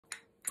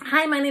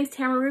Hi, my name's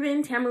Tamara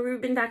Rubin,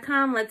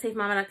 tamararubin.com,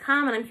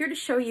 leadsafemama.com, and I'm here to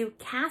show you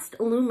cast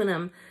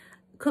aluminum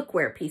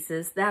cookware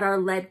pieces that are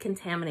lead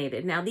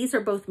contaminated. Now, these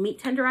are both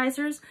meat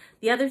tenderizers.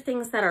 The other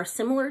things that are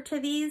similar to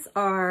these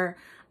are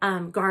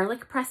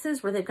garlic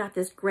presses, where they've got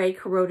this gray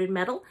corroded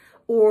metal,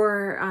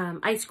 or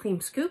ice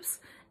cream scoops.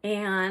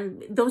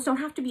 And those don't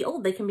have to be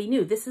old, they can be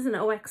new. This is an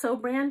OXO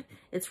brand,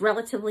 it's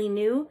relatively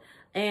new.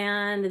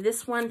 And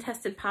this one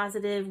tested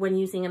positive when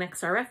using an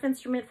XRF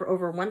instrument for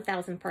over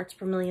 1,000 parts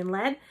per million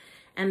lead.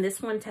 And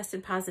this one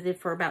tested positive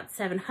for about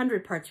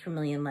 700 parts per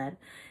million lead.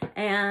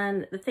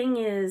 And the thing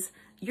is,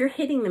 you're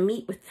hitting the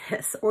meat with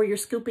this, or you're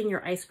scooping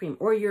your ice cream,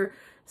 or you're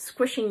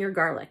squishing your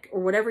garlic,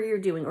 or whatever you're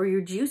doing, or you're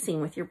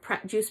juicing with your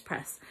juice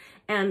press.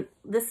 And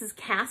this is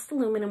cast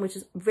aluminum, which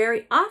is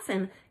very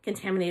often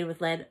contaminated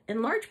with lead,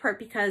 in large part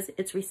because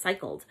it's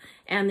recycled.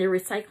 And they're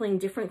recycling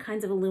different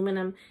kinds of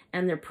aluminum,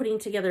 and they're putting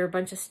together a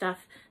bunch of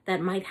stuff that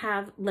might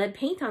have lead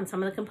paint on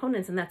some of the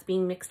components, and that's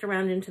being mixed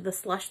around into the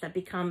slush that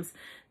becomes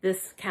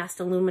this cast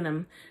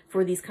aluminum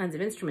for these kinds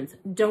of instruments.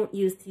 Don't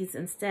use these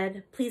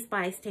instead. Please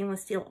buy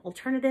stainless steel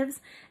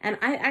alternatives. And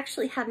I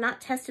actually have not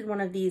tested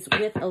one of these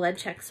with a lead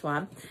check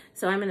swab,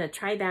 so I'm going to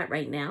try that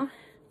right now.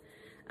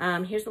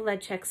 Here's the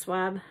lead check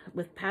swab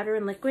with powder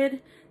and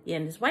liquid. The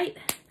end is white.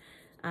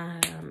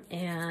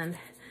 And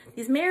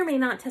these may or may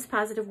not test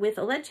positive with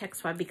a lead check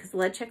swab, because the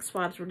lead check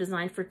swabs were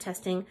designed for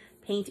testing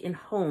paint in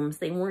homes.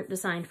 They weren't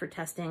designed for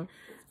testing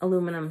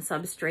aluminum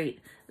substrate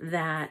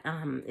that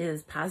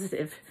is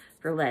positive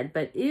for lead.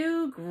 But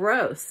ew,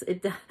 gross.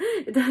 It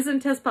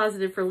doesn't test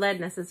positive for lead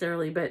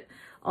necessarily, but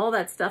all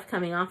that stuff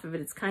coming off of it,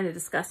 it's kind of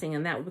disgusting,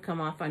 and that will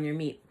come off on your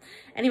meat.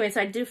 Anyway,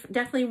 so I do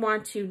definitely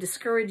want to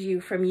discourage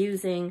you from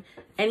using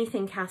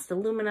anything cast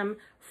aluminum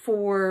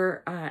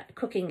for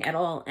cooking at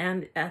all,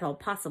 and at all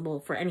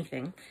possible for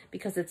anything,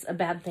 because it's a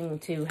bad thing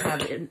to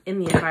have in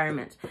the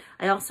environment.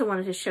 I also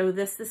wanted to show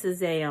this. This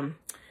is a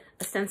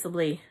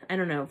ostensibly, I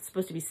don't know, it's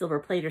supposed to be silver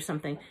plate or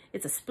something.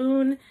 It's a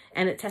spoon,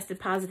 and it tested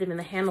positive in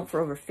the handle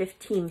for over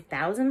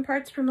 15,000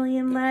 parts per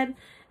million lead.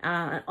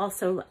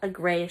 Also a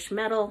grayish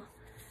metal.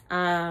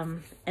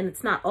 And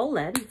it's not all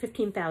lead.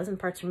 15,000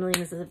 parts per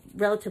million is a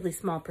relatively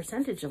small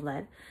percentage of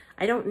lead.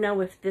 I don't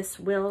know if this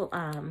will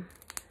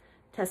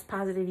test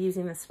positive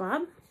using the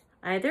swab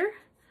either,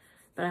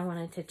 but I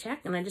wanted to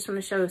check, and I just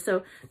want to show.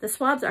 So the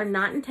swabs are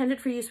not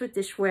intended for use with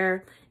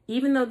dishware.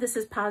 Even though this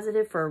is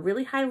positive for a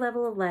really high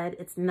level of lead,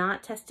 it's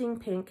not testing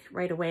pink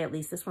right away. At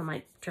least this one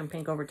might turn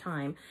pink over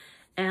time.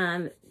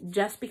 And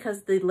just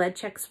because the lead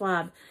check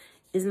swab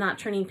is not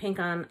turning pink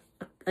on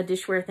a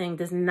dishware thing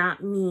does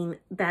not mean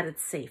that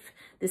it's safe.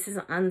 This is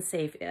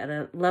unsafe at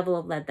a level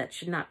of lead that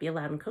should not be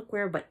allowed in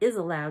cookware, but is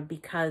allowed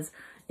because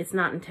it's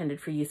not intended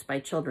for use by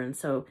children.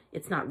 So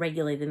it's not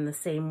regulated in the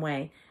same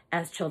way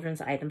as children's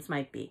items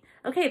might be.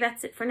 Okay,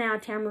 that's it for now.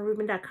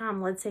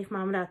 tamararubin.com,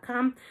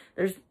 leadsafemama.com.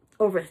 There's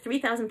over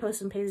 3,000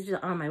 posts and pages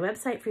on my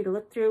website for you to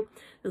look through.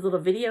 There's a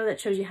little video that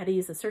shows you how to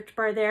use the search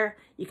bar there.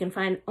 You can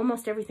find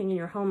almost everything in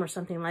your home or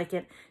something like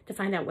it to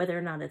find out whether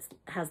or not it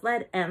has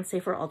lead and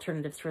safer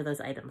alternatives for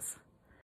those items.